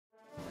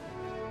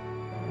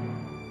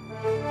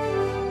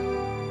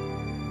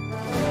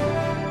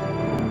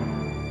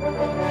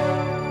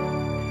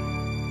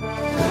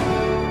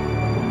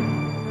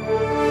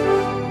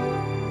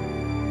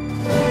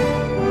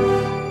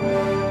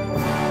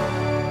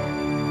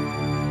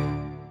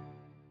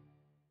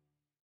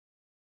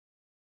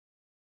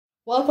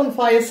Welcome,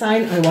 fire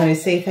sign. I want to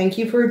say thank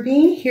you for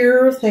being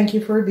here. Thank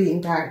you for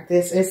being back.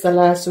 This is the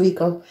last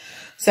week of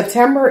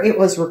September. It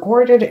was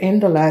recorded in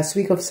the last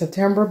week of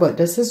September, but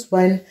this is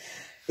when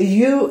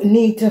you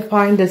need to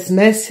find this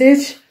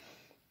message.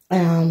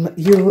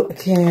 You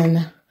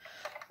can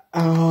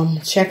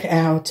check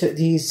out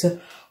these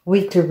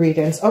weekly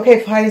readings. Okay,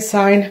 fire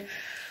sign.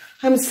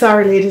 I'm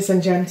sorry, ladies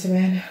and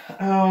gentlemen.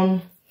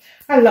 A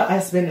lot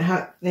has been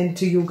happening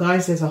to you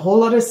guys. There's a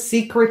whole lot of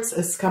secrets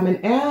is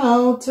coming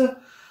out.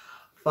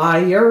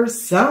 Fire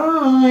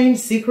sign,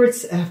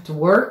 secrets at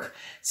work,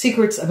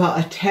 secrets about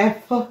a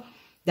theft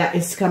that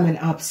is coming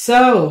up.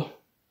 So,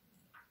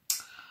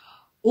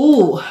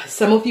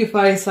 some of you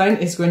fire sign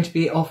is going to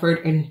be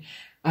offered and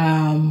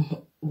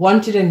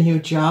wanted a new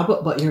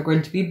job, but you're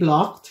going to be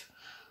blocked.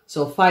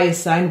 So fire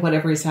sign,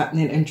 whatever is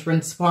happening and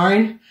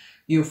transpiring,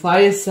 you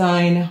fire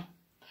sign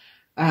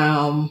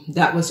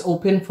that was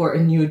open for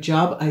a new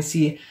job. I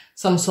see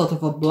some sort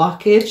of a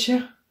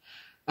blockage,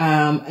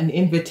 an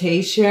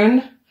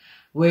invitation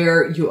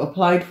where you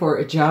applied for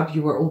a job,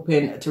 you were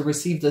open to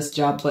receive this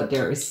job, but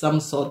there is some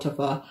sort of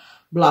a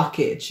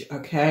blockage,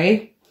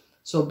 okay?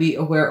 So be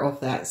aware of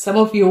that. Some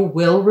of you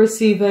will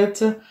receive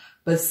it,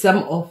 but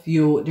some of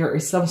you, there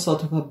is some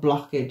sort of a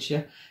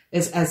blockage.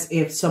 It's as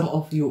if some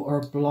of you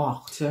are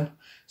blocked.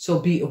 So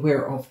be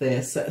aware of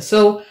this.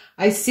 So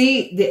I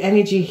see the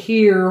energy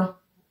here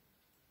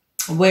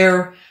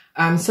where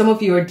some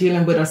of you are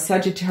dealing with a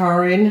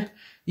Sagittarian.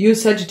 You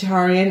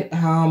Sagittarian,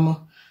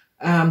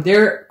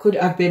 there could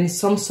have been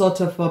some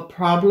sort of a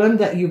problem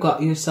that you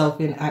got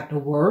yourself in at the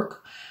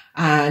work,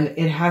 and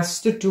it has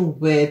to do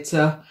with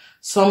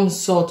some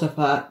sort of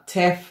a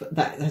theft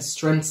that has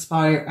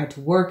transpired at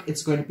work.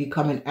 It's going to be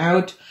coming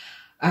out.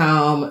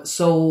 Yeah,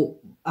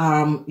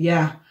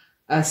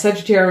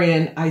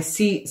 Sagittarian, I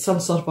see some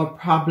sort of a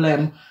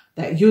problem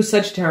that you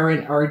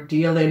Sagittarian are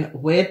dealing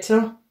with.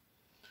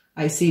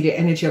 I see the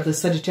energy of the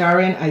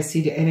Sagittarian. I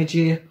see the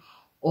energy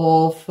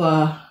of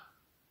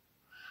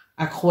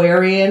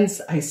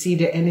Aquarians. I see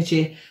the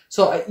energy.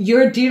 So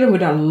you're dealing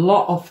with a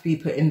lot of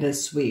people in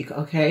this week,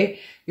 okay?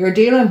 You're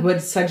dealing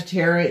with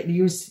Sagittarian.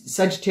 You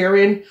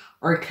Sagittarian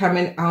are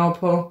coming up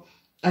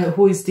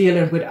who is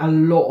dealing with a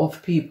lot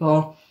of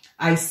people.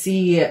 I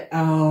see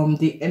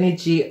the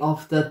energy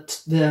of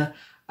the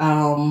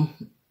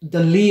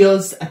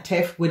Leos, a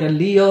theft with a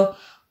Leo.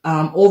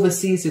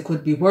 Overseas, it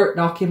could be work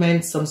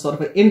documents, some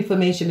sort of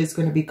information is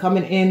going to be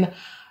coming in.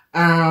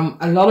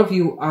 A lot of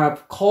you are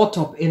caught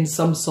up in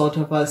some sort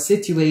of a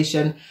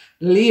situation.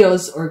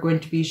 Leos are going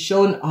to be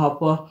shown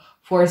up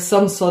for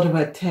some sort of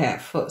a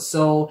theft.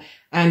 So,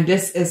 and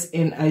this is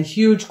in a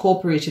huge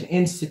corporation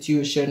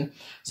institution.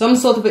 Some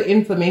sort of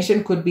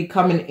information could be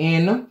coming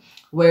in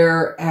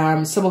where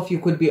some of you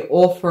could be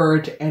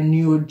offered a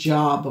new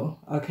job,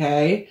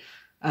 okay?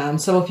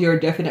 Some of you are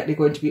definitely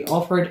going to be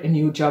offered a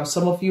new job.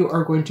 Some of you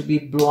are going to be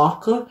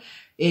blocked.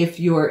 If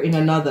you are in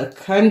another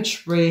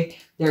country,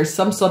 there's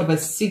some sort of a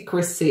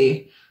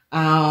secrecy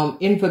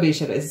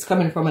information that is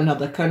coming from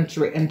another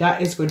country, and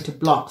that is going to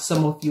block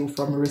some of you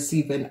from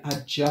receiving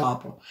a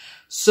job.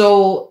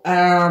 So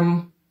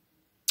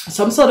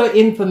some sort of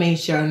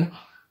information,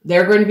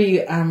 they're going to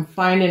be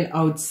finding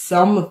out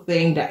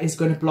something that is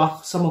going to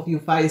block some of you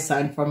fire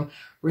sign from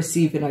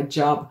receiving a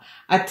job.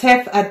 A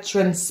theft had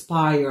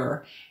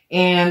transpired,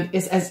 and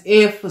it's as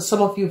if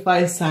some of you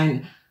fire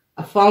sign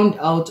found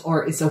out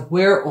or is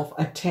aware of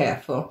a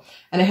theft,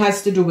 and it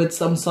has to do with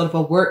some sort of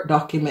a work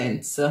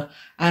documents,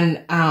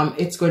 and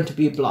it's going to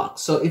be blocked.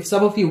 So if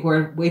some of you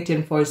were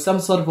waiting for some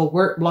sort of a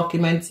work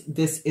document,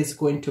 this is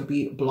going to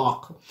be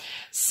blocked.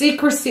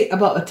 Secrecy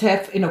about a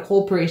theft in a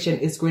corporation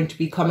is going to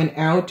be coming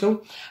out.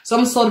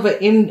 Some sort of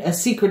a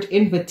secret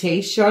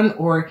invitation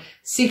or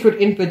secret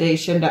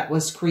invitation that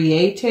was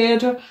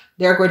created,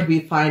 they're going to be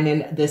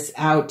finding this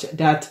out.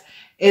 That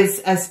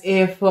is as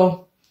if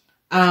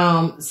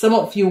some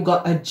of you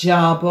got a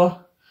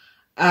job,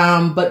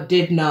 but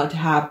did not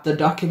have the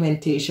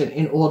documentation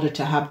in order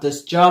to have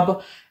this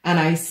job. And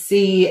I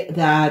see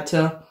that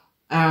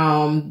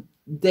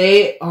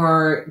they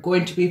are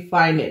going to be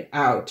finding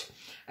out.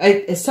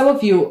 Some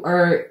of you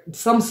are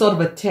some sort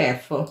of a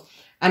theft,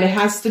 and it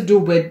has to do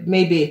with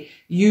maybe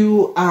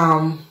you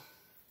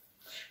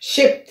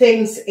ship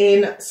things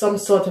in some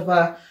sort of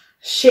a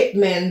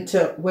shipment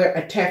where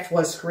a theft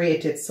was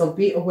created. So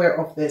be aware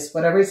of this.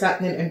 Whatever is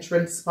happening and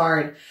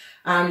transpiring,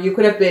 you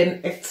could have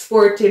been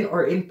exporting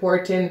or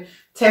importing,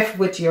 theft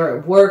with your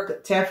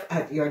work, theft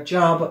at your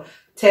job,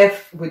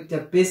 theft with the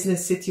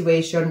business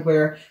situation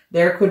where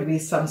there could be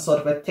some sort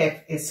of a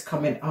theft is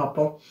coming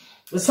up.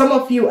 Some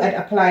of you had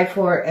applied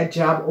for a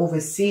job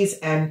overseas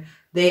and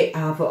they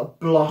have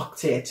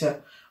blocked it.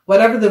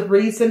 Whatever the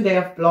reason they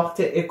have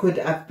blocked it, it could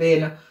have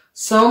been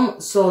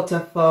some sort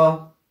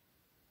of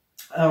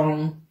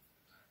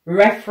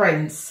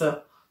reference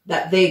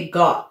that they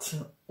got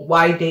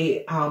why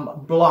they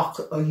block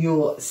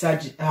you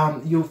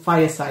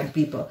fire sign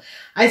people.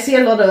 I see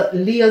a lot of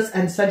Leos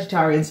and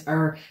Sagittarians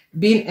are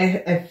being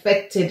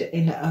affected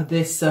in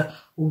this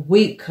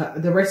week.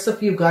 The rest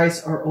of you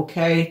guys are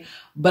okay,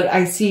 but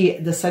I see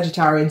the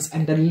Sagittarians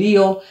and the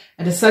Leo,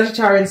 and the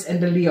Sagittarians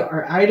and the Leo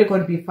are either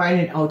going to be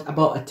finding out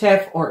about a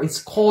theft or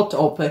is caught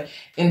up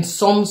in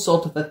some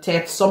sort of a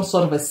theft, some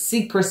sort of a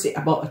secrecy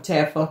about a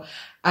theft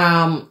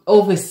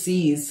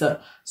overseas.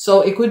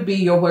 So it could be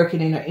you're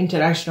working in an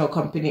international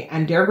company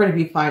and they're going to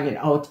be finding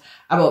out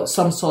about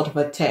some sort of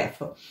a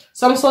theft,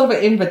 some sort of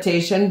an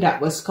invitation that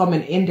was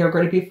coming in. They're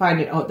going to be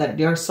finding out that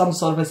there's some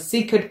sort of a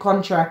secret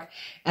contract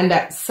and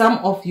that some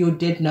of you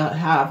did not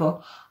have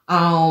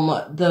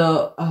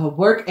the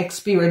work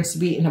experience,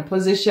 be in a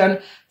position.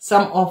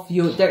 Some of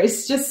you, there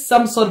is just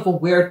some sort of a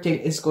weird thing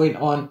is going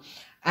on,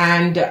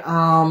 and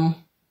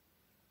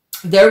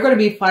they're going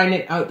to be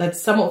finding out that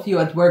some of you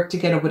had worked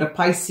together with a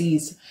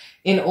Pisces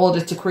in order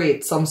to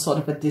create some sort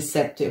of a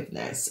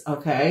deceptiveness,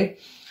 okay?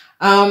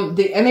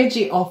 The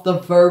energy of the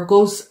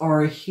Virgos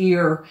are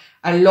here.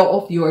 A lot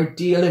of you are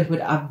dealing with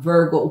a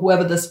Virgo.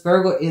 Whoever this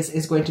Virgo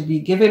is going to be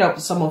giving up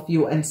some of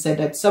you and said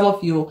that some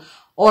of you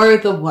are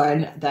the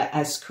one that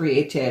has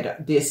created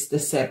this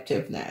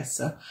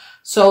deceptiveness.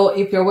 So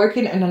if you're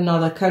working in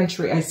another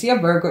country, I see a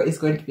Virgo is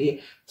going to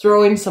be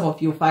throwing some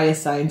of you fire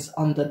signs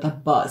under the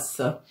bus.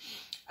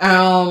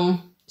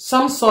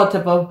 Some sort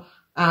of a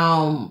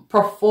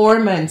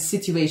performance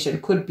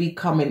situation could be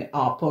coming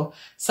up.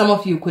 Some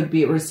of you could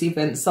be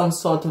receiving some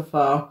sort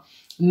of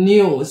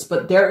news,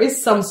 but there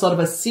is some sort of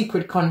a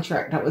secret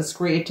contract that was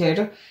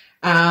created,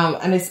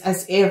 and it's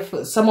as if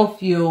some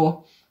of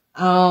you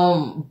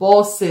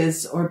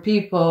bosses or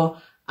people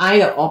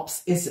higher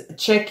ups is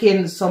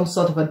checking some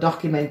sort of a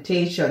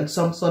documentation,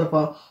 some sort of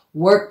a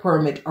work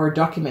permit or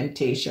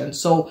documentation.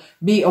 So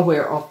be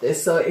aware of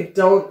this. So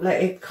don't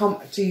let it come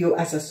to you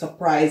as a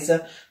surprise.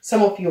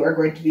 Some of you are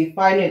going to be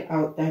finding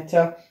out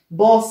that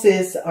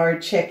bosses are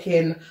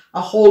checking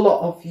a whole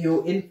lot of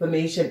you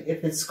information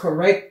if it's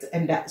correct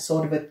and that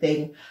sort of a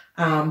thing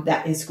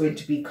that is going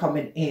to be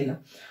coming in.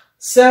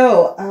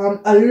 So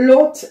a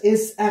lot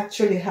is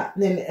actually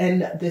happening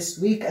in this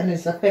week and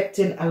it's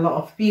affecting a lot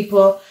of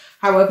people.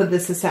 However,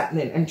 this is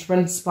happening and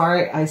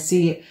transpire. I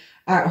see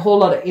a whole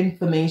lot of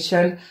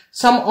information.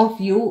 Some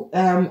of you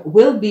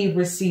will be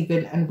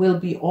receiving and will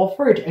be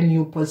offered a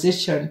new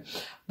position.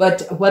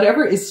 But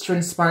whatever is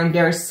transpiring,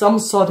 there is some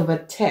sort of a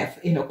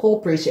theft in a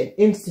corporation,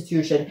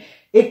 institution.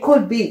 It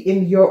could be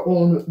in your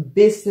own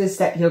business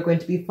that you're going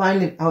to be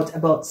finding out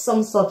about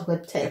some sort of a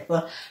theft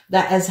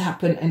that has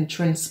happened and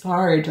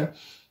transpired.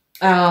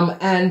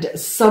 And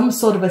some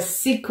sort of a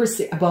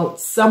secrecy about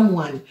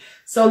someone.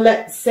 So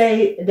let's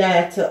say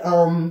that,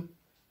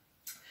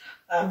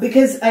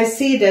 because I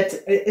see that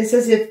it's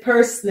as if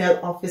personnel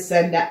officer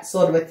and that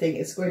sort of a thing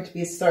is going to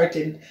be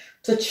starting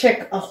to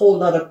check a whole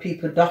lot of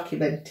people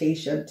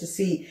documentation to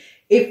see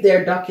if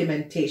their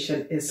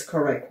documentation is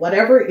correct.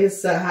 Whatever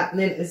is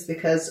happening is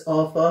because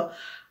of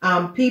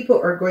people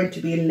are going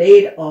to be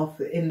laid off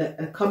in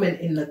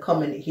the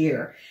coming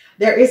year.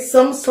 There is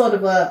some sort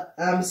of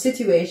a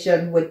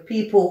situation with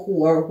people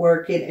who are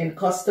working in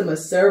customer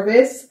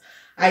service.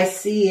 I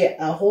see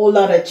a whole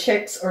lot of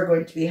checks are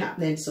going to be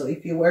happening. So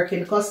if you work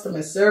in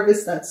customer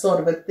service, that sort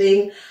of a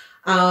thing,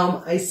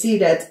 I see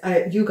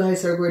that you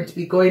guys are going to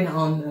be going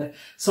on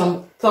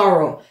some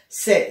thorough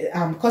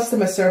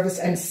customer service,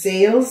 and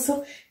sales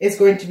is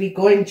going to be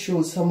going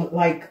through some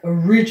like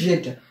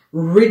rigid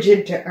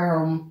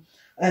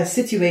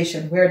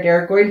situation where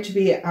they're going to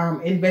be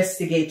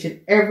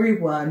investigating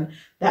everyone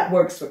that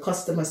works for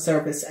customer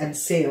service and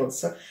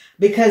sales,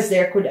 because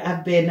there could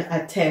have been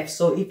a theft.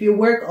 So if you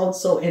work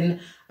also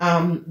in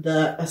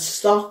the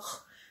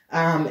stock,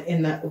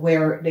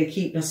 where they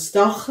keep the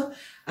stock,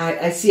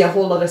 I see a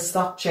whole lot of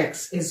stock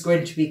checks is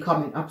going to be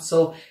coming up.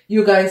 So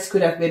you guys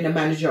could have been the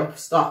manager of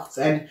stocks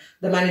and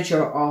the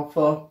manager of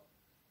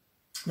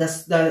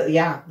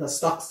the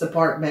stocks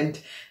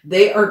department.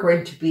 They are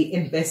going to be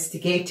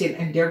investigating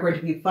and they're going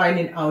to be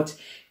finding out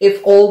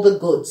if all the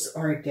goods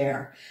are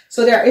there.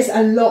 So there is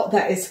a lot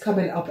that is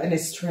coming up and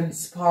is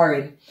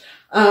transpiring.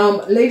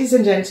 Ladies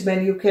and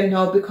gentlemen, you can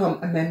now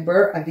become a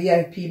member, a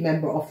VIP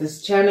member of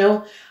this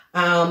channel.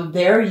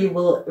 There you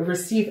will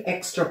receive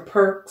extra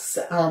perks,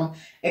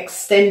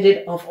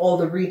 extended of all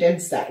the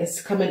readings that is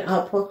coming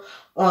up.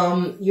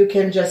 You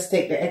can just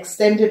take the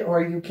extended,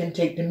 or you can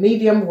take the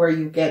medium, where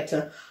you get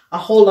a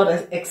whole lot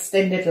of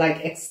extended,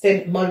 like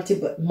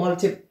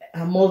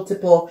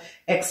multiple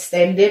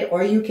extended,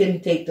 or you can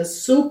take the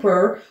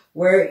super,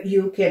 where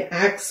you can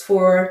ask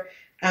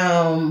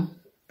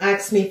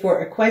me for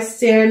a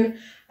question.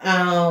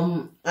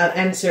 I'll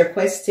answer a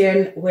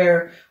question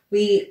where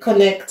we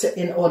connect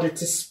in order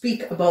to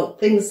speak about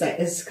things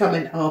that is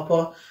coming up.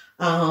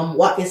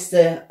 What is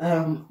the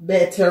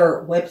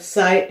better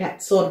website,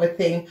 that sort of a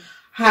thing,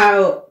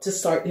 how to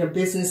start your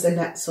business and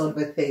that sort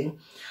of a thing.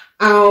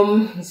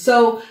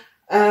 So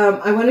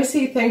I want to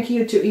say thank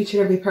you to each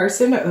and every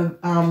person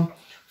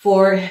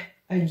for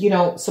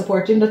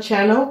supporting the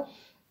channel.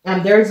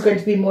 There is going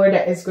to be more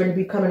that is going to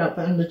be coming up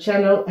on the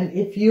channel, and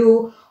if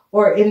you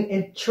are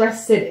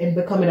interested in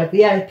becoming a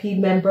VIP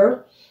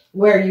member,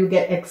 where you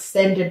get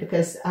extended,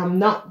 because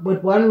not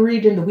with one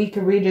reading, the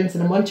weekly readings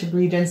and a monthly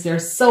readings,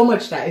 there's so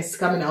much that is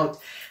coming out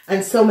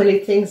and so many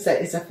things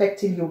that is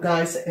affecting you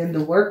guys in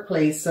the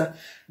workplace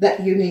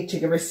that you need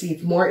to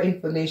receive more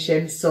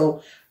information.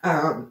 So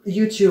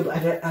YouTube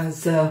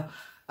has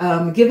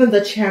given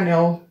the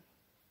channel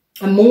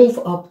a move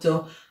up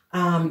to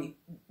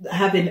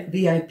having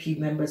VIP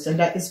members, and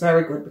that is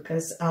very good,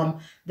 because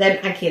then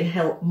I can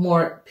help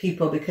more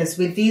people, because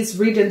with these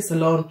readings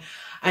alone,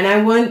 and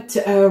I want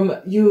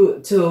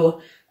you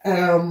to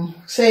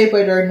say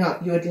whether or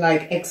not you would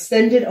like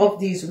extended of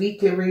these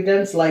weekly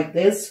readings like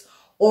this,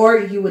 or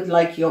you would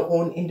like your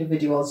own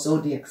individual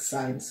zodiac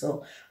sign.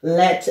 So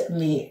let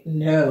me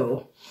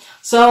know.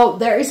 So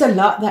there is a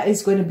lot that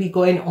is going to be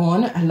going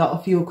on. A lot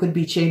of you could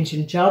be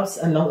changing jobs.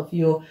 A lot of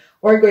you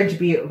are going to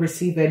be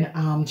receiving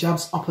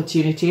jobs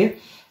opportunity.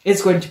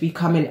 It's going to be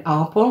coming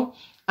up.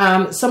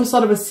 Some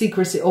sort of a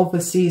secrecy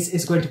overseas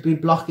is going to be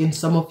blocking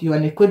some of you,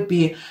 and it could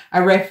be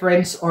a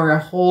reference or a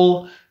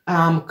whole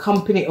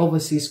company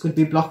overseas could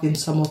be blocking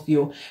some of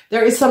you.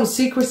 There is some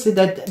secrecy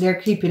that they're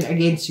keeping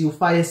against you,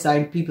 fire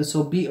sign people,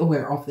 so be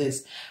aware of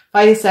this.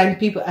 Fire sign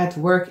people at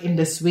work in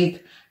this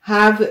week,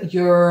 have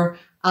your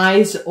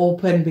eyes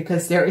open,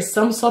 because there is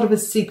some sort of a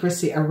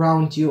secrecy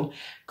around you.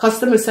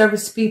 Customer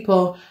service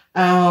people,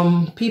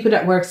 people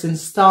that works in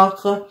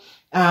stock,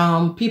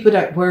 people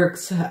that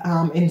works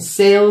in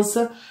sales,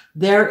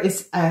 there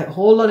is a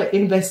whole lot of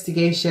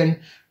investigation.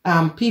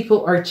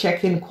 People are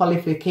checking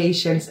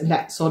qualifications and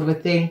that sort of a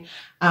thing,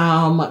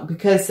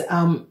 because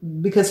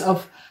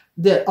of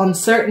the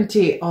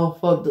uncertainty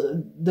of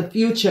the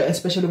future,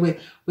 especially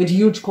with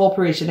huge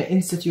corporation and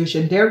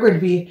institution. They're going to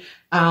be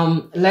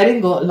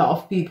letting go a lot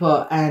of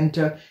people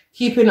and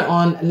keeping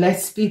on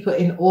less people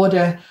in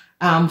order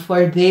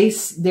for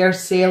their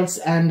sales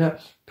and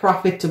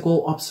profit to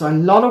go up. So a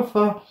lot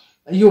of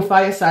you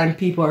fire sign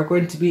people are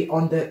going to be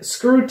on the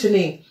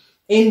scrutiny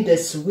in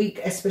this week,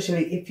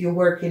 especially if you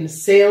work in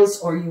sales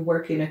or you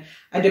work in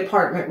a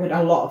department with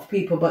a lot of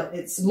people. But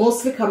it's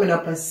mostly coming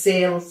up as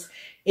sales,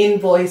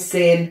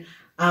 invoicing,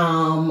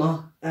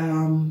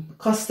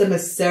 customer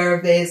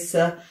service,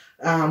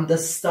 the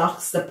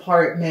stocks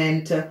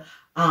department,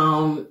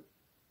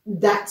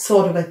 that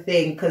sort of a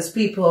thing. Because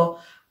people,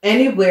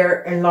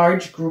 anywhere a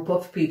large group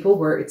of people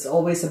where it's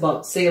always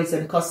about sales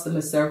and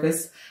customer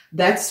service,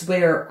 that's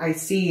where I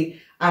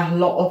see a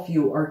lot of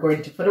you are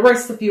going to. For the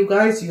rest of you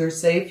guys, you're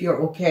safe,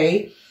 you're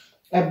okay.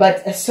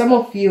 But some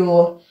of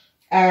you,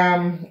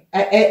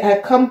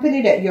 a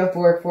company that you have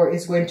worked for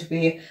is going to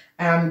be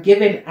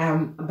giving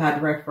a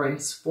bad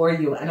reference for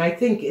you. And I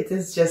think it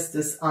is just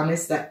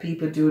dishonest that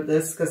people do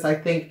this, because I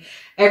think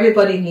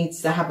everybody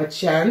needs to have a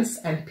chance,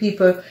 and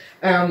people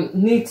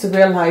need to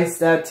realize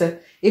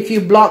that if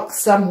you block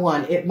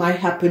someone, it might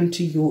happen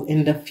to you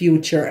in the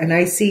future. And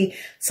I see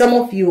some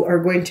of you are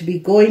going to be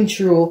going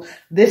through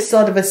this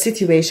sort of a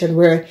situation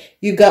where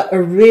you got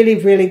a really,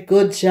 really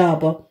good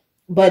job,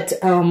 but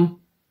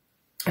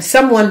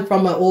someone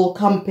from an old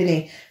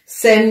company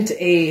sent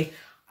a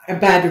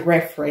bad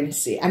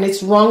reference. And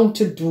it's wrong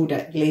to do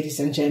that, ladies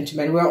and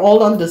gentlemen. We're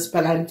all on this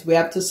planet. We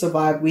have to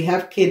survive. We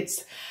have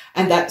kids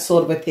and that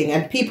sort of a thing.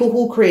 And people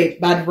who create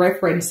bad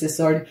references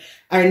are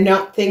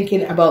not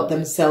thinking about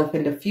themselves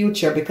in the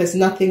future, because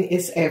nothing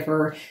is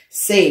ever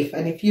safe.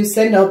 And if you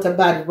send out a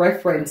bad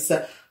reference,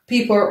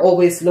 people are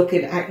always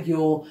looking at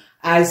you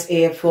as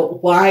if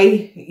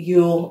why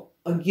you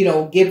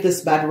give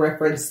this bad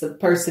reference. The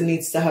person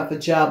needs to have a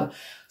job.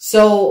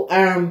 So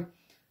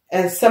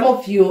some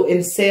of you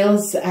in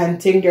sales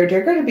and thing,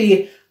 they're going to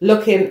be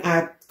looking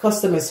at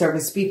customer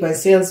service people and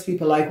sales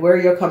people, like where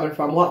you're coming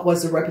from, what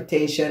was the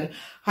reputation,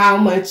 how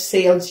much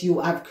sales you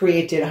have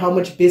created, how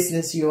much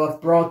business you have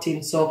brought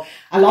in. So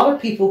a lot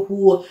of people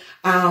who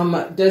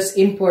does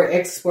import,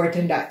 export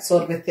and that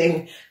sort of a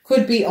thing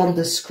could be on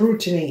the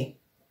scrutiny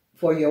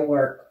for your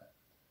work.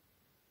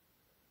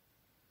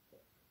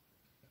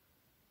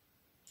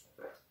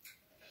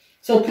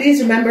 So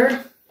please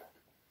remember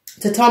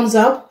to thumbs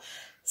up.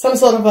 Some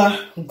sort of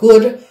a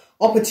good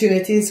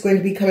opportunity is going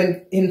to be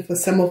coming in for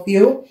some of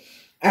you.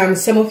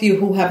 Some of you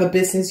who have a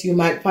business, you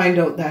might find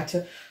out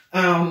that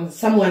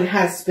someone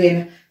has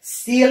been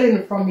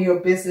stealing from your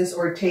business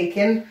or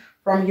taken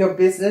from your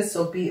business.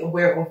 So be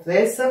aware of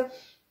this.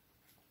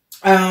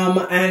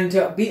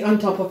 And be on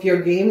top of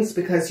your games,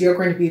 because you're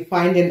going to be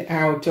finding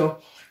out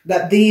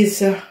that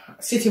these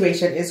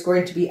situation is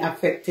going to be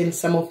affecting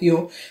some of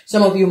you.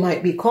 Some of you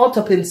might be caught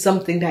up in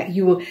something that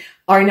you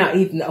are not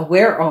even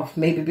aware of,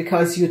 maybe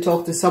because you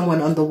talk to someone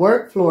on the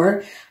work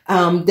floor.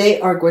 They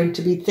are going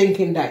to be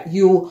thinking that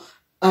you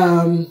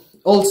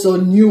also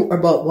knew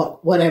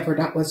about whatever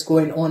that was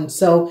going on.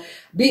 So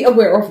be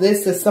aware of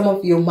this, as some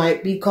of you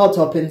might be caught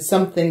up in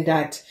something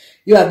that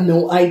you have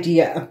no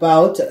idea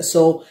about.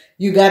 So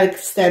you got to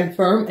stand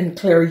firm and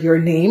clear your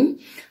name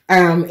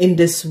in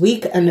this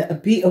week,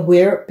 and be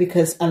aware,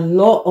 because a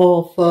lot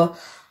of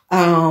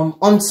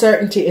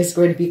uncertainty is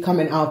going to be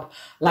coming up,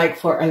 like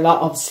for a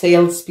lot of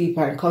sales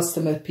people and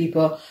customer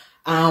people.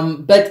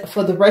 But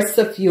for the rest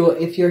of you,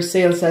 if your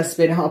sales has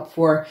been up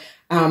for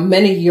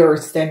many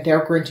years, then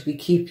they're going to be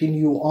keeping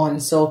you on.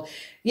 So,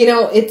 you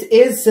know, it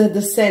is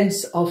the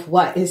sense of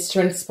what is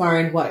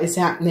transpiring, what is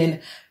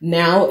happening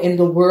now in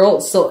the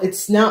world. So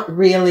it's not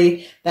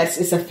really that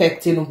it's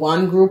affecting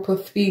one group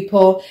of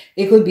people.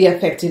 It could be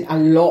affecting a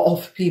lot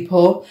of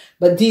people.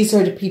 But these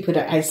are the people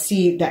that I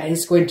see that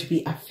is going to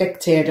be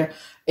affected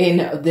in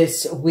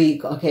this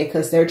week, okay?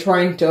 Because they're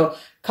trying to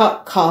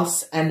cut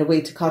costs, and the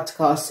way to cut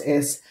costs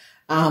is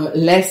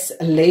less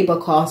labor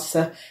costs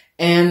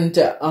and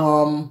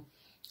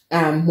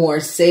more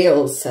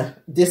sales.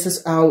 This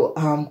is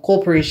how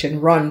corporation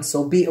runs,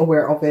 so be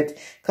aware of it,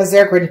 because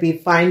they're going to be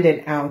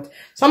finding out.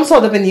 Some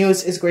sort of a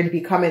news is going to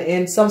be coming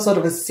in, some sort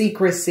of a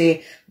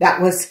secrecy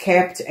that was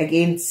kept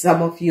against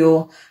some of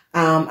you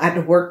at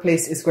the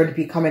workplace is going to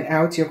be coming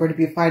out. You're going to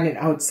be finding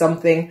out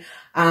something.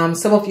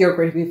 Some of you are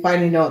going to be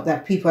finding out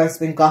that people has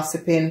been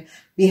gossiping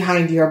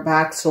behind your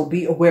back, so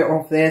be aware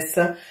of this.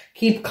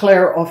 Keep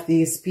clear of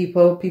these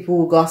people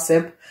who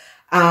gossip.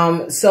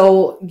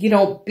 So, you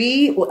know,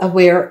 be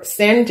aware,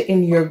 stand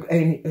in your,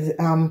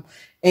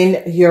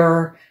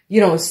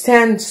 you know,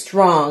 stand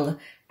strong,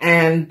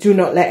 and do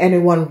not let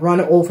anyone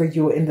run over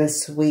you in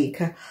this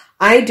week.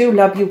 I do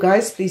love you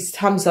guys. Please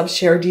thumbs up,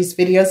 share these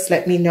videos.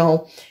 Let me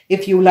know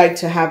if you like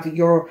to have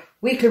your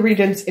weekly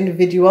readings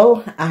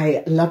individual.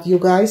 I love you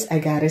guys. I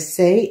gotta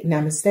say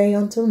namaste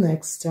until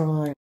next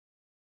time.